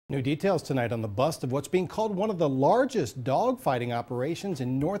New details tonight on the bust of what's being called one of the largest dogfighting operations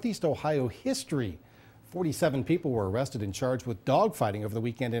in Northeast Ohio history. 47 people were arrested and charged with dogfighting over the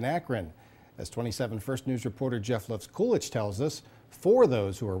weekend in Akron. As 27 First News reporter Jeff Levkulich tells us, 4 of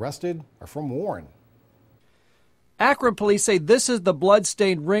those who were arrested are from Warren. Akron police say this is the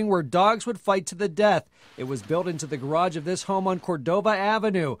blood-stained ring where dogs would fight to the death. It was built into the garage of this home on Cordova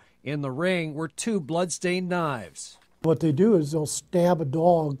Avenue. In the ring were 2 blood-stained knives. What they do is they'll stab a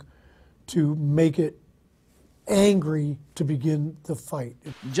dog to make it angry to begin the fight.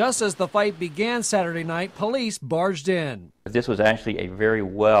 Just as the fight began Saturday night, police barged in. This was actually a very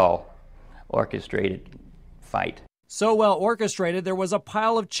well orchestrated fight. So well orchestrated, there was a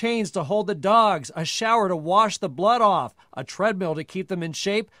pile of chains to hold the dogs, a shower to wash the blood off, a treadmill to keep them in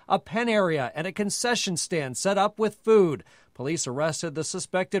shape, a pen area, and a concession stand set up with food. Police arrested the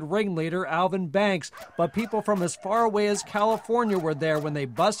suspected ringleader, Alvin Banks, but people from as far away as California were there when they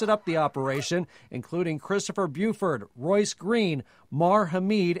busted up the operation, including Christopher Buford, Royce Green, Mar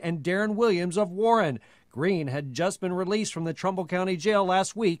Hamid, and Darren Williams of Warren. Green had just been released from the Trumbull County Jail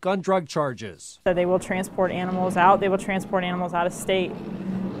last week on drug charges. So they will transport animals out. They will transport animals out of state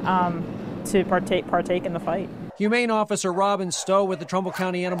to partake in the fight. Humane Officer Robin Stowe with the Trumbull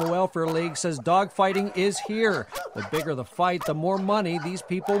County Animal Welfare League says dogfighting is here. The bigger the fight, the more money these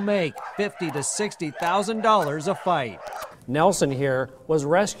people make, $50,000 to $60,000 a fight. Nelson here was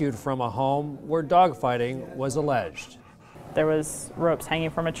rescued from a home where dogfighting was alleged. There was ropes hanging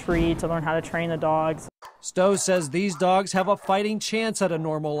from a tree to learn how to train the dogs. Stowe says these dogs have a fighting chance at a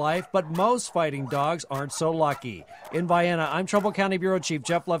normal life, but most fighting dogs aren't so lucky. In Vienna, I'm Trumbull County Bureau Chief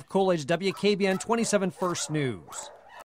Jeff Levkulich, WKBN 27 First News.